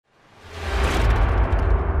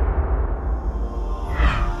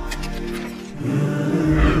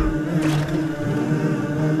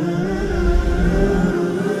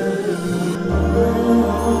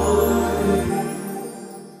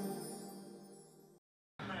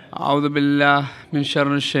أعوذ بالله من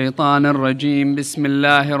شر الشيطان الرجيم. بسم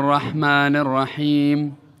الله الرحمن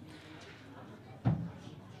الرحيم.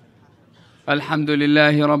 الحمد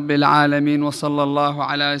لله رب العالمين، وصلى الله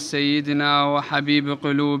على سيدنا وحبيب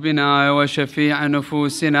قلوبنا وشفيع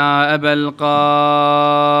نفوسنا أبا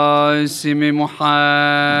القاسم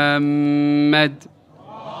محمد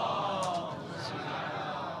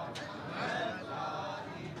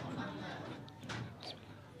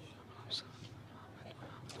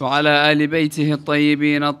وعلى آل بيته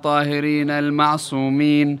الطيبين الطاهرين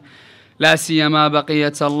المعصومين، لا سيما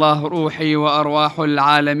بقية الله روحي وأرواح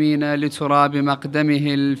العالمين لتراب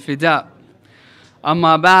مقدمه الفداء.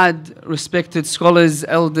 أما بعد, respected scholars,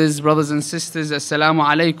 elders, brothers and sisters, Assalamu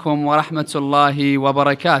alaikum wa rahmatullahi wa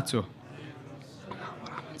barakatuh.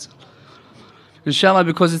 Inshallah,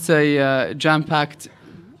 because it's a jam-packed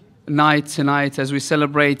night tonight as we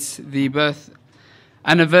celebrate the birth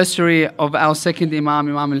anniversary of our second Imam,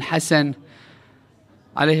 Imam Al-Hassan,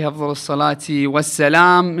 alayhi afdal salati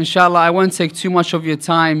wassalam. Inshallah, I won't take too much of your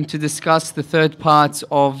time to discuss the third part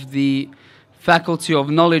of the faculty of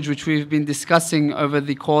knowledge which we've been discussing over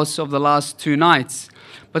the course of the last two nights.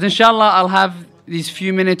 But inshallah, I'll have these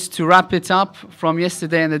few minutes to wrap it up from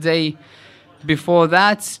yesterday and the day before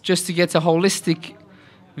that, just to get a holistic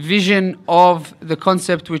vision of the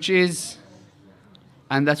concept which is,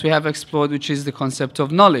 and that we have explored, which is the concept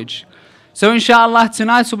of knowledge. So inshallah,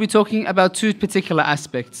 tonight we'll be talking about two particular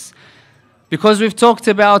aspects. Because we've talked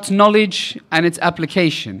about knowledge and its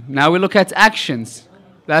application. Now we look at actions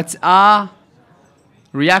that are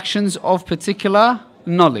reactions of particular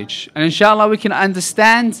knowledge. And inshallah, we can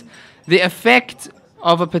understand the effect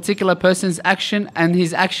of a particular person's action and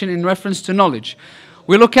his action in reference to knowledge.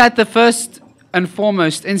 We look at the first and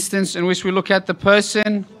foremost instance in which we look at the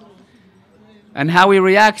person and how he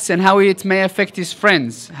reacts and how it may affect his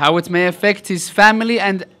friends, how it may affect his family,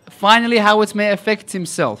 and finally how it may affect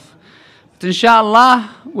himself. But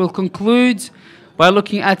inshallah, we'll conclude by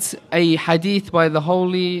looking at a hadith by the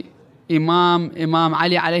holy Imam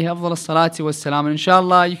Ali alayhi afdal salati wassalam. And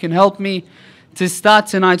inshallah, you can help me to start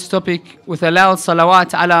tonight's topic with a loud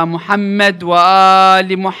salawat ala Muhammad wa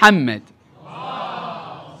ali Muhammad.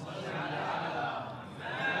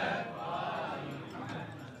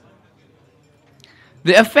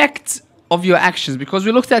 The effect of your actions, because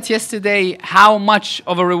we looked at yesterday how much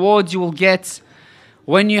of a reward you will get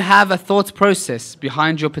when you have a thought process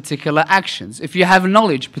behind your particular actions. If you have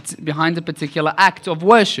knowledge behind a particular act of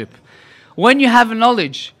worship. When you have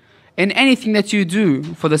knowledge in anything that you do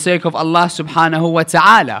for the sake of Allah subhanahu wa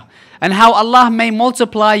ta'ala. And how Allah may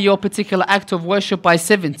multiply your particular act of worship by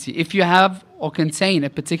 70 if you have or contain a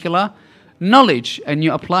particular knowledge and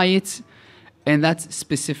you apply it in that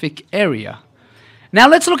specific area. Now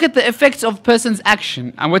let's look at the effects of a person's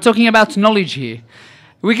action, and we're talking about knowledge here.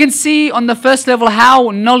 We can see on the first level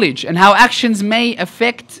how knowledge and how actions may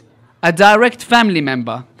affect a direct family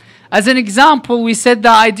member. As an example, we said the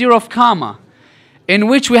idea of karma, in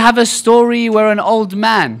which we have a story where an old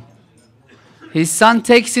man, his son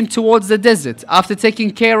takes him towards the desert. After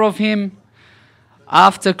taking care of him,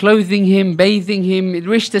 after clothing him, bathing him, it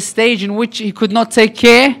reached a stage in which he could not take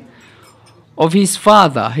care of his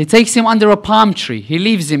father. He takes him under a palm tree. He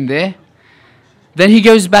leaves him there. Then he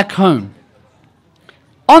goes back home.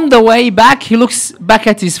 On the way back, he looks back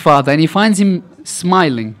at his father and he finds him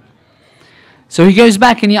smiling. So he goes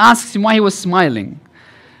back and he asks him why he was smiling.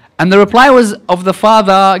 And the reply of the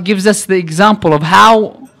father gives us the example of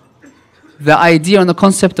how the idea and the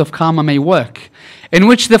concept of karma may work. In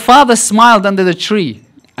which the father smiled under the tree.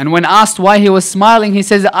 And when asked why he was smiling, he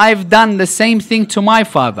says, "I've done the same thing to my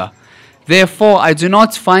father. Therefore, I do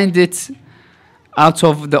not find it out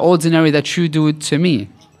of the ordinary that you do it to me."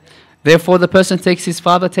 Therefore, the person takes his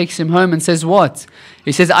father, takes him home and says what?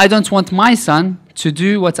 He says, "I don't want my son to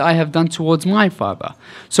do what I have done towards my father."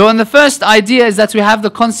 So, and the first idea is that we have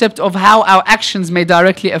the concept of how our actions may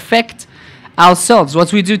directly affect ourselves.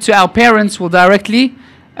 What we do to our parents will directly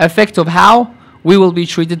affect of how we will be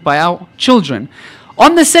treated by our children.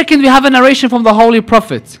 On the second, we have a narration from the Holy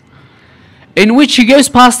Prophet, in which he goes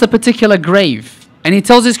past a particular grave and he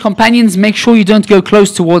tells his companions, make sure you don't go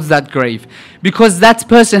close towards that grave, because that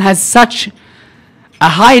person has such a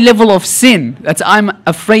high level of sin that I'm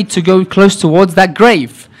afraid to go close towards that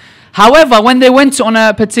grave. However, when they went on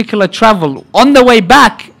a particular travel, on the way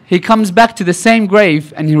back, he comes back to the same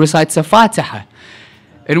grave and he recites a Fatiha,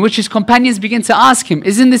 in which his companions begin to ask him,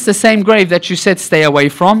 "Isn't this the same grave that you said stay away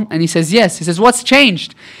from?" And he says, "Yes." He says, "What's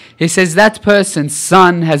changed?" He says, "That person's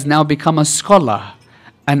son has now become a scholar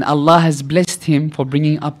and Allah has blessed him for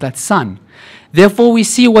bringing up that son." Therefore, we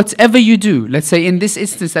see whatever you do, let's say in this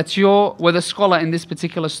instance that were the scholar in this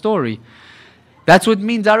particular story, that would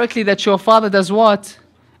mean directly that your father does what?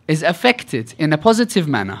 Is affected in a positive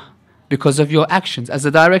manner because of your actions, as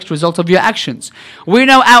a direct result of your actions. We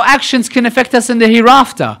know our actions can affect us in the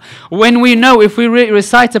hereafter. When we know if we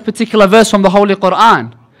recite a particular verse from the Holy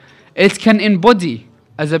Quran, it can embody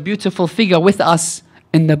as a beautiful figure with us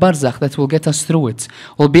in the barzakh that will get us through it,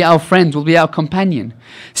 will be our friend, will be our companion.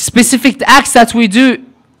 Specific acts that we do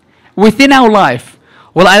within our life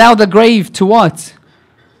will allow the grave to what?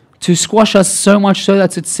 To squash us so much so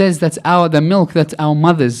that it says that the milk that our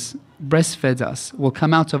mothers breastfed us will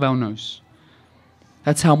come out of our nose.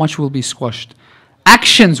 That's how much will be squashed.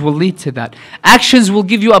 Actions will lead to that. Actions will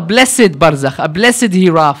give you a blessed barzakh, a blessed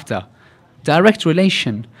hereafter. Direct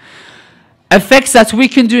relation. Effects that we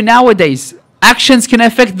can do nowadays. Actions can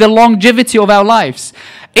affect the longevity of our lives.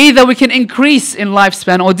 Either we can increase in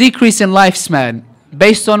lifespan or decrease in lifespan.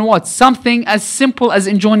 Based on what? Something as simple as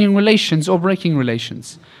enjoining relations or breaking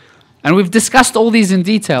relations. And we've discussed all these in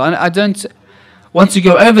detail, and I don't want to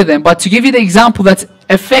go over them, but to give you the example that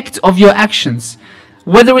effect of your actions,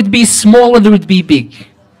 whether it be small, whether it be big.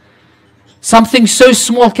 Something so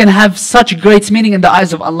small can have such great meaning in the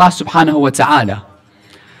eyes of Allah subhanahu wa ta'ala.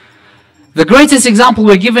 The greatest example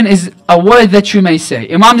we're given is a word that you may say.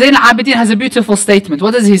 Imam Zayn al-Abidin has a beautiful statement.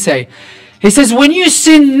 What does he say? He says, when you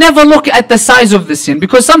sin, never look at the size of the sin.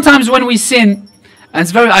 Because sometimes when we sin, and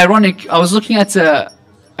it's very ironic, I was looking at a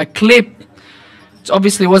clip, it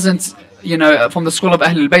obviously wasn't, from the School of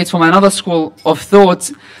Ahlul-Bait, from another school of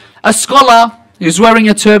thought. A scholar, he was wearing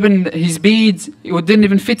a turban, his beads, it didn't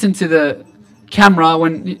even fit into the camera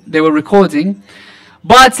when they were recording.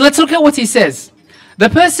 But let's look at what he says. The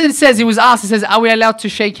person says, he was asked, he says, are we allowed to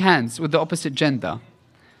shake hands with the opposite gender?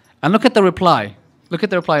 And look at the reply. Look at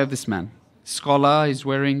the reply of this man. Scholar, he's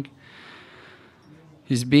wearing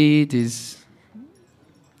his bead,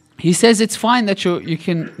 he says it's fine that you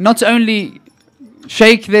can not only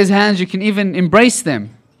shake their hands, you can even embrace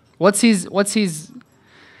them. What's his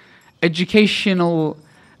educational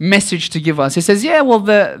message to give us? He says, yeah, well,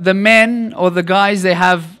 the men or the guys, they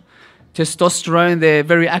have testosterone, they're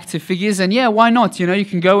very active figures, and yeah, why not? You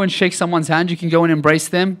can go and shake someone's hand, you can go and embrace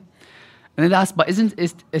them. And then they ask, but isn't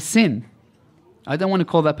it a sin? I don't want to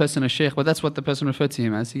call that person a sheikh, but that's what the person referred to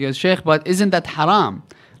him as. He goes, sheikh, but isn't that haram?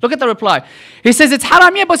 Look at the reply. He says, it's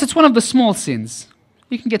haram, yeah, but it's one of the small sins.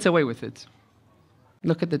 You can get away with it.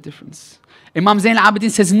 Look at the difference. Imam Zayn al-Abidin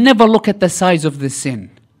says, never look at the size of the sin.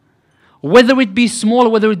 Whether it be small,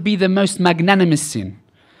 whether it be the most magnanimous sin.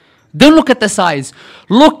 Don't look at the size.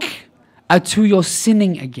 Look at who you're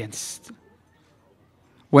sinning against.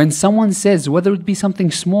 When someone says, whether it be something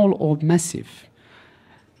small or massive,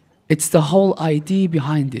 it's the whole idea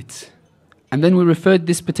behind it. And then we referred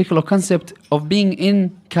this particular concept of being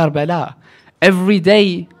in Karbala. Every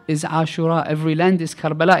day is Ashura, every land is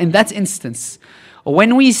Karbala. In that instance,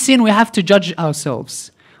 when we sin, we have to judge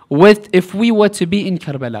ourselves with if we were to be in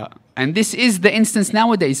Karbala. And this is the instance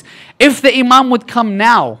nowadays. If the Imam would come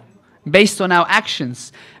now, based on our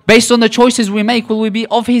actions, based on the choices we make, will we be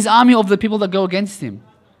of his army or of the people that go against him?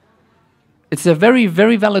 It's a very,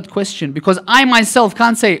 very valid question, because I myself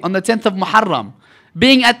can't say on the 10th of Muharram,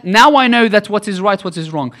 now I know that what is right, what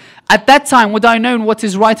is wrong. At that time, would I know what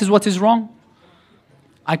is right is what is wrong?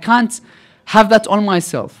 I can't have that on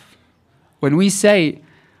myself. When we say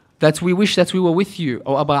that we wish that we were with you,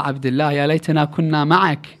 O Aba Abdullah, ya laytana kunna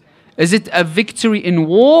ma'ak, is it a victory in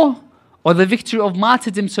war or the victory of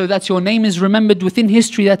martyrdom so that your name is remembered within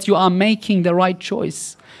history that you are making the right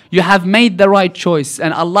choice? You have made the right choice,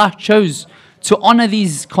 and Allah chose to honor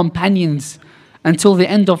these companions until the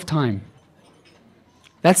end of time.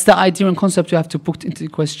 That's the idea and concept you have to put into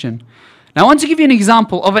question. Now I want to give you an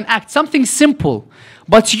example of an act, something simple,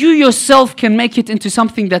 but you yourself can make it into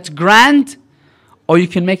something that's grand, or you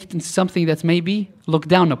can make it into something that may be looked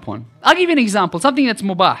down upon. I'll give you an example, something that's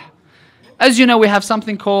mubah. As you know, we have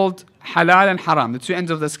something called halal and haram, the two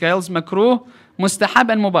ends of the scales, makruh,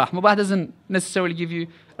 mustahab and mubah. Mubah doesn't necessarily give you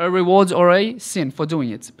a reward or a sin for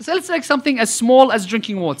doing it. So let's take something as small as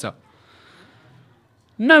drinking water.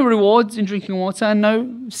 No rewards in drinking water and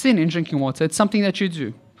no sin in drinking water. It's something that you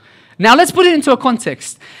do. Now let's put it into a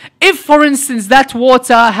context. If, for instance, that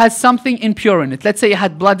water has something impure in it, let's say it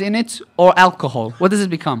had blood in it or alcohol, what does it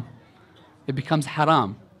become? It becomes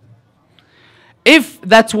haram. If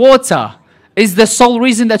that water is the sole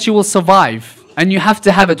reason that you will survive and you have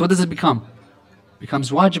to have it, what does it become? It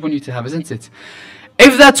becomes wajib on you to have, isn't it?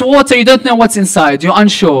 If that water, you don't know what's inside, you're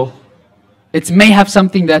unsure, it may have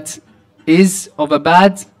something that is of a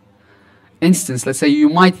bad instance, let's say you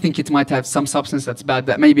might think it might have some substance that's bad,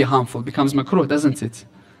 that may be harmful, it becomes makruh, doesn't it?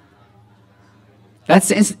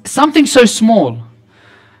 That's something so small.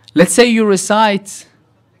 Let's say you recite,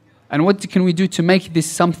 and what can we do to make this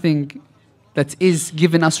something that is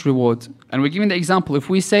giving us reward? And we're giving the example. If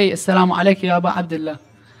we say, Assalamu alaikum ya Aba Abdullah,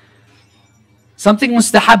 something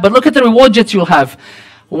mustahab, but look at the reward that you'll have.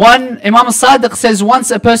 One, Imam Al-Sadiq says, once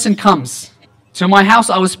a person comes to my house,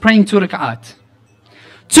 I was praying 2 rak'at.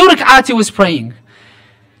 2 rak'at he was praying.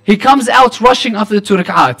 He comes out rushing after the 2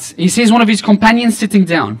 rak'at. He sees one of his companions sitting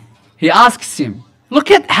down. He asks him, look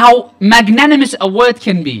at how magnanimous a word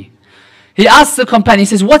can be. He asks the companion, he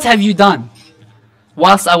says, what have you done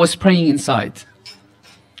whilst I was praying inside?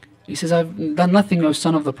 He says, I've done nothing, O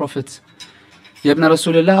son of the Prophet. Ya ibn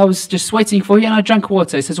Rasulullah, I was just waiting for you and I drank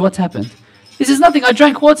water. He says, what happened? He says, nothing, I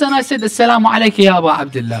drank water and I said, Assalamu alaikum ya Aba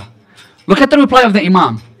Abdullah. Look at the reply of the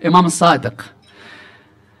Imam, Imam Al-Sadiq.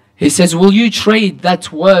 He says, will you trade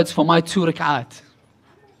that word for my 2 rak'at?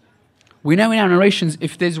 We know in our narrations,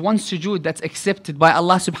 if there's one sujood that's accepted by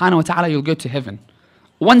Allah subhanahu wa ta'ala, you'll go to heaven.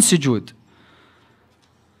 One sujood.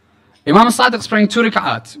 Imam Al-Sadiq is praying 2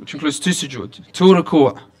 rak'at, which includes 2 sujood, 2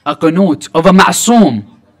 ruku', a qunut of a ma'soom.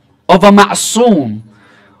 Of a ma'soom.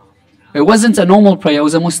 It wasn't a normal prayer, it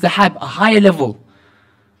was a mustahab, a higher level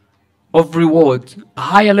of reward, a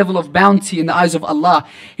higher level of bounty in the eyes of Allah.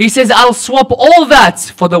 He says, I'll swap all that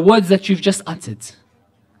for the words that you've just uttered.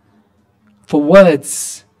 For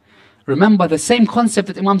words. Remember the same concept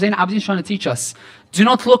that Imam Zain Abidin is trying to teach us. Do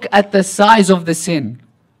not look at the size of the sin.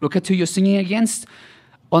 Look at who you're singing against.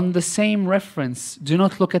 On the same reference, do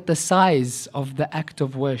not look at the size of the act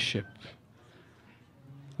of worship.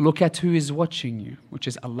 Look at who is watching you, which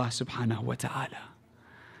is Allah subhanahu wa ta'ala.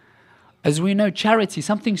 As we know, charity,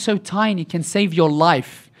 something so tiny can save your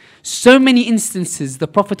life. So many instances, the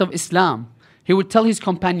Prophet of Islam, he would tell his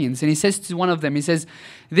companions, and he says to one of them, he says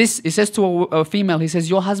to a female, he says,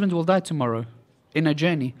 your husband will die tomorrow in a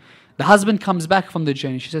journey. The husband comes back from the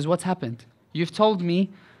journey. She says, what happened? You've told me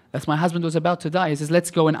that my husband was about to die. He says,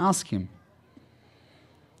 let's go and ask him.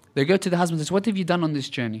 They go to the husband and says, what have you done on this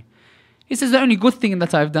journey? He says, the only good thing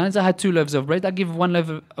that I've done is I had 2 loaves of bread. I give 1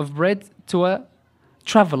 loaf of bread to a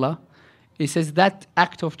traveler. He says, that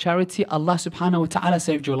act of charity, Allah subhanahu wa ta'ala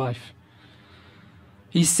saved your life.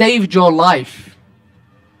 He saved your life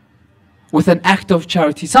with an act of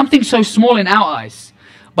charity. Something so small in our eyes,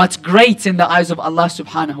 but great in the eyes of Allah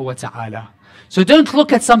subhanahu wa ta'ala. So don't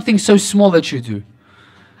look at something so small that you do.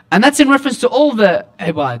 And that's in reference to all the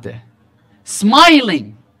ibadah.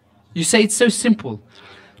 Smiling. You say it's so simple.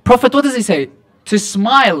 Prophet, what does he say? To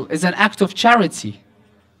smile is an act of charity.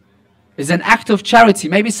 Is an act of charity.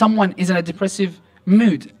 Maybe someone is in a depressive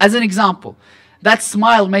mood. As an example, that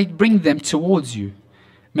smile may bring them towards you.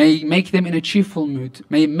 May make them in a cheerful mood.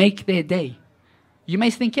 May make their day. You may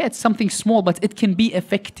think, yeah, it's something small, but it can be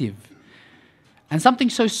effective. And something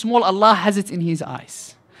so small, Allah has it in His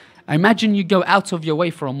eyes. Imagine you go out of your way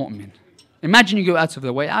for a mu'min. Imagine you go out of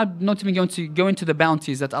the way. I'm not even going to go into the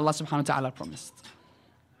bounties that Allah subhanahu wa ta'ala promised.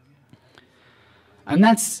 And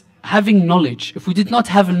that's having knowledge. If we did not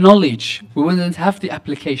have knowledge, we wouldn't have the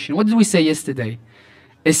application. What did we say yesterday?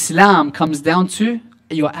 Islam comes down to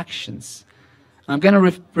your actions. I'm going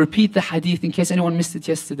to repeat the hadith in case anyone missed it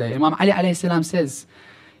yesterday. Imam Ali alayhi salam says,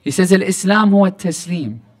 he says, Al-Islam huwa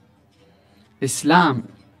al-taslim.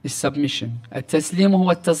 Islam is submission. Al-taslim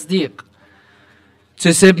huwa al-tasdiq.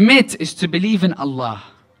 To submit is to believe in Allah.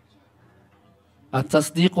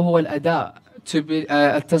 Al-tasdiq huwa al-ada.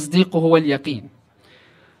 Al-tasdiq huwa al-yaqeen.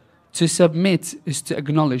 To submit is to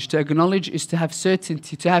acknowledge. To acknowledge is to have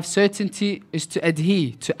certainty. To have certainty is to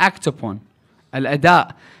adhere, to act upon.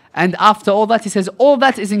 Al-ada. And after all that, he says, all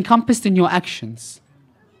that is encompassed in your actions.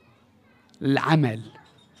 Al-amal.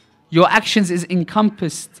 Your actions is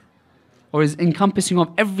encompassed, or is encompassing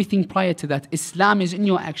of everything prior to that. Islam is in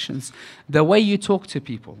your actions. The way you talk to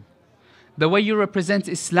people. The way you represent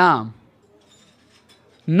Islam.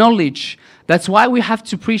 Knowledge. That's why we have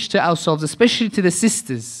to preach to ourselves, especially to the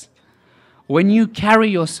sisters. When you carry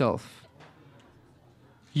yourself,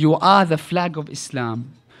 you are the flag of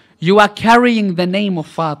Islam. You are carrying the name of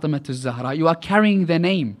Fatima al-Zahra. You are carrying the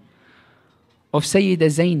name of Sayyida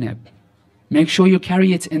Zainab. Make sure you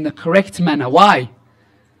carry it in the correct manner. Why?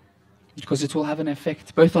 Because it will have an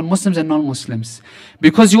effect both on Muslims and non-Muslims.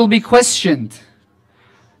 Because you will be questioned.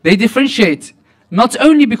 They differentiate. Not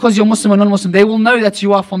only because you're Muslim or non-Muslim, they will know that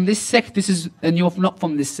you are from this sect, and you're not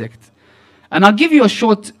from this sect. And I'll give you a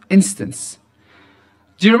short instance.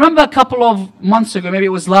 Do you remember a couple of months ago, maybe it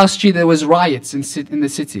was last year, there was riots in the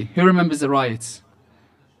city? Who remembers the riots?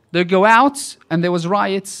 They go out and there was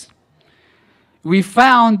riots. we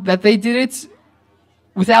found that they did it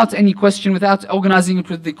without any question, without organizing it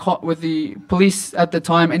with the police at the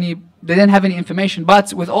time. They didn't have any information.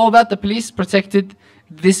 But with all that, the police protected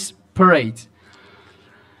this parade.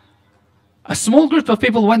 A small group of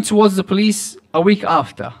people went towards the police a week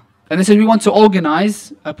after. And they said, we want to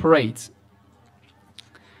organize a parade.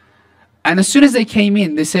 And as soon as they came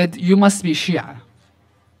in, they said, you must be Shia.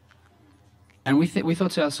 And we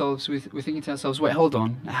thought to ourselves, we're thinking to ourselves, wait, hold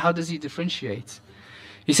on. How does he differentiate?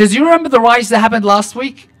 He says, you remember the riots that happened last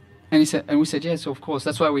week? And we said, yes, of course,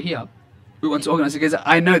 that's why we're here. We want to organize it. He goes,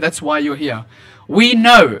 I know, that's why you're here. We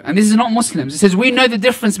know, and this is not Muslims. He says, we know the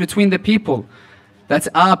difference between the people that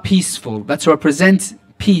are peaceful, that represent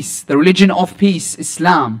peace, the religion of peace,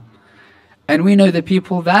 Islam. And we know the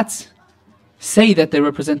people that say that they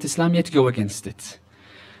represent Islam, yet go against it.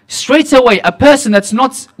 Straight away, a person that's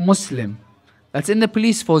not Muslim, that's in the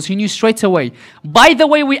police force, he knew straight away, by the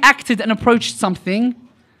way we acted and approached something,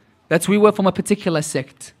 that we were from a particular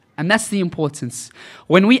sect. And that's the importance.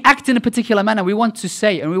 When we act in a particular manner, we want to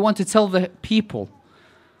say and we want to tell the people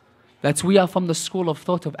that we are from the school of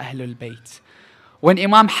thought of Ahlul-Bait. When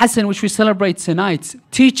Imam Hassan, which we celebrate tonight,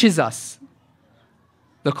 teaches us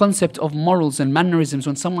the concept of morals and mannerisms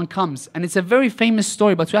when someone comes. And it's a very famous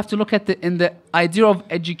story, but we have to look at in the idea of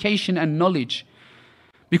education and knowledge.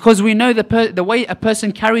 Because we know the way a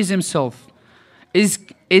person carries himself is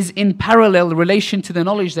in parallel relation to the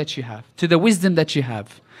knowledge that you have, to the wisdom that you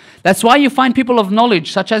have. That's why you find people of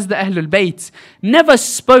knowledge, such as the Ahlul-Bait, never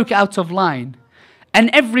spoke out of line.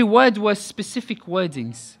 And every word was specific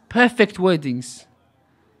wordings, perfect wordings.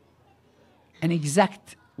 And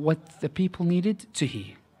exact what the people needed to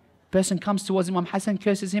hear. Person comes towards Imam Hassan,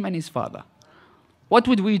 curses him and his father. What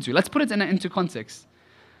would we do? Let's put it into context.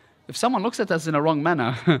 If someone looks at us in a wrong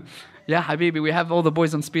manner, yeah, Habibi, we have all the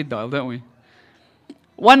boys on speed dial, don't we?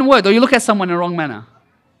 One word, or you look at someone in a wrong manner.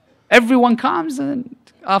 Everyone comes and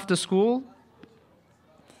after school,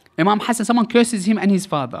 Imam Hassan, someone curses him and his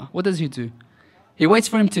father. What does he do? He waits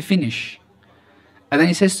for him to finish. And then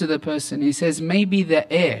he says to the person, he says, maybe the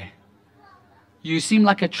air, you seem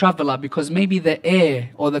like a traveler because maybe the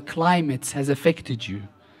air or the climate has affected you.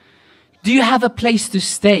 Do you have a place to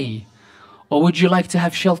stay? Or would you like to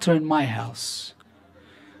have shelter in my house?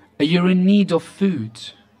 Are you in need of food?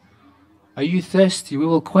 Are you thirsty? We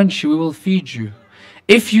will quench you, we will feed you.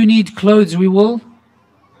 If you need clothes, we will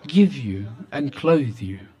give you and clothe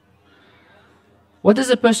you. What does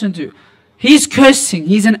a person do? He's cursing,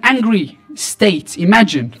 he's in angry state.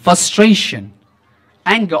 Imagine, frustration,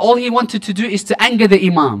 anger. All he wanted to do is to anger the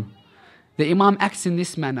Imam. The Imam acts in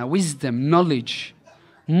this manner, wisdom, knowledge,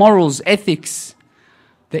 morals, ethics.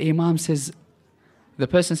 The Imam says, the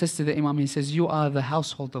person says to the Imam, he says, you are the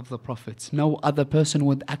household of the Prophet. No other person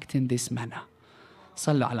would act in this manner.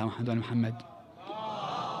 Sallu ala Muhammad.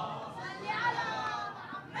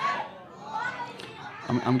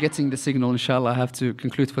 I'm getting the signal, inshallah. I have to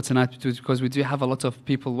conclude for tonight because we do have a lot of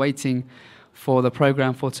people waiting for the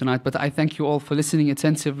program for tonight. But I thank you all for listening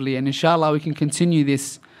attentively. And inshallah, we can continue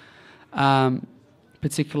this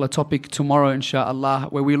particular topic tomorrow, inshallah,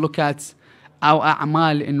 where we look at our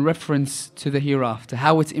a'mal in reference to the hereafter,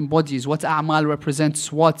 how it embodies, what a'mal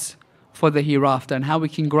represents what for the hereafter, and how we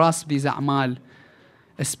can grasp these a'mal,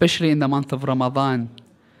 especially in the month of Ramadan,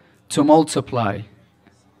 to multiply,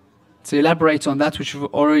 to elaborate on that which we've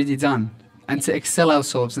already done, and to excel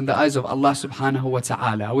ourselves in the eyes of Allah subhanahu wa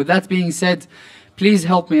ta'ala. With that being said, please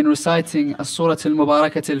help me in reciting Surah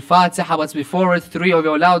Al-Mubarakat Al-Fatiha, but before it, 3 of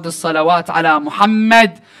your loudest salawat ala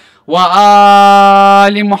Muhammad wa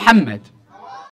ali Muhammad.